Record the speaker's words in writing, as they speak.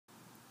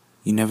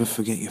You never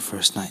forget your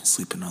first night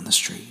sleeping on the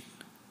street.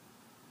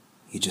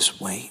 You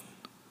just wait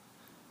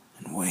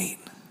and wait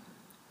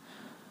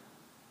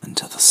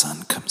until the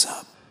sun comes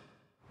up.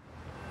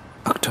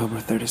 October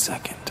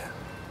 32nd.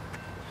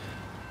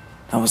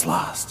 I was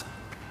lost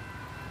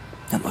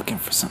and looking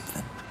for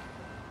something.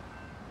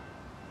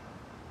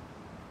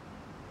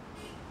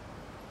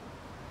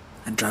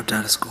 I dropped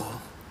out of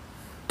school,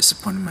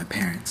 disappointed my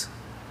parents,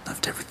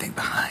 left everything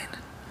behind.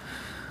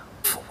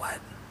 For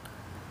what?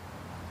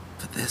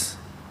 For this?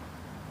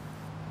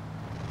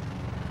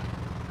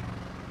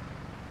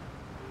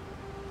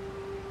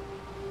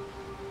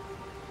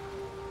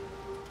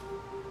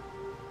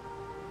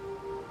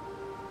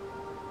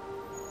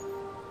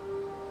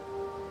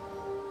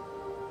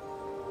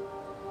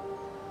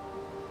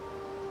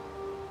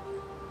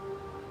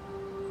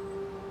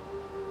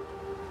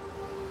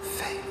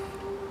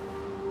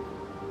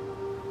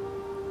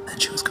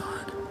 And she was gone.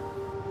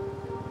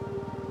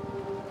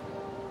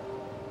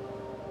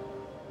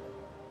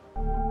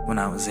 When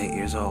I was 8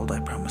 years old,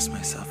 I promised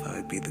myself I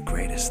would be the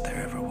greatest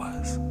there ever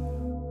was.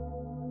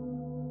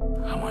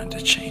 I wanted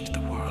to change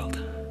the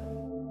world.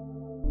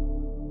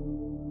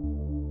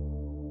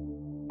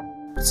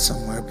 But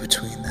somewhere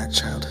between that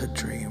childhood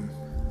dream,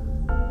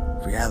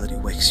 reality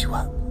wakes you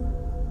up.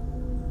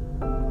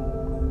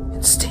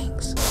 It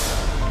stings.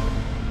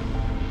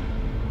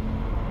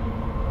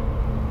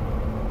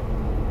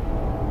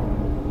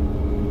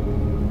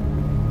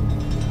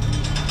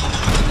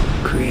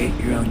 Create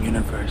your own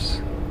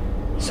universe.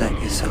 Set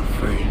yourself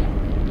free.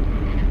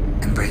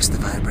 Embrace the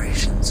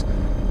vibrations.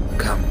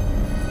 Come,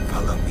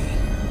 follow me.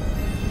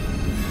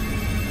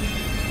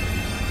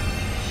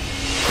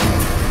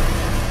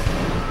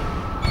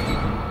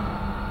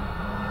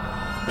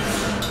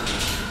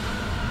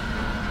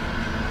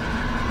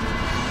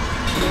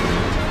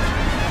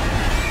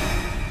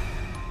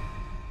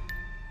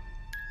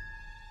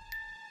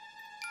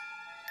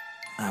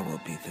 I will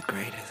be the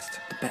greatest,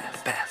 the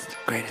best,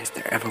 greatest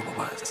there ever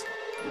was.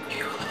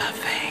 You will have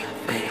fame,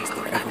 greatest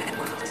there ever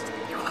was.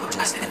 You will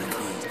have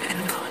influence.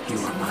 You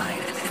are mine,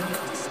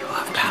 you will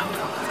have power.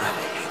 I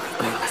will be the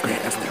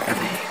greatest there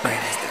ever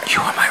was. You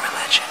are my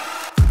religion.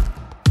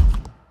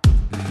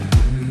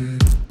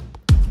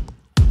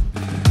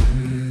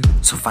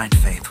 So find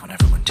faith when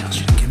everyone tells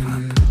you to give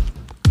up.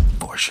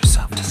 Force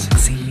yourself to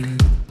succeed.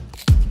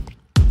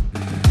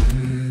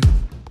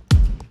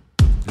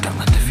 Don't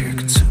let the fear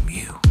consume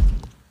you.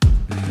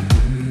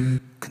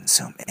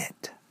 Consume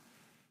it.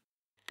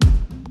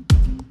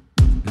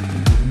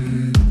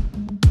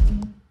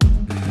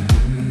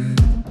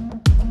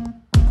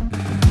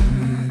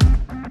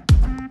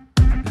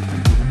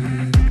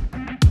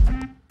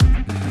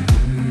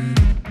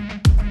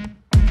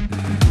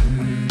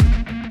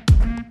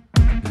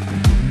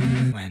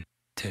 One,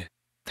 two,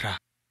 three,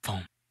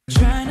 four.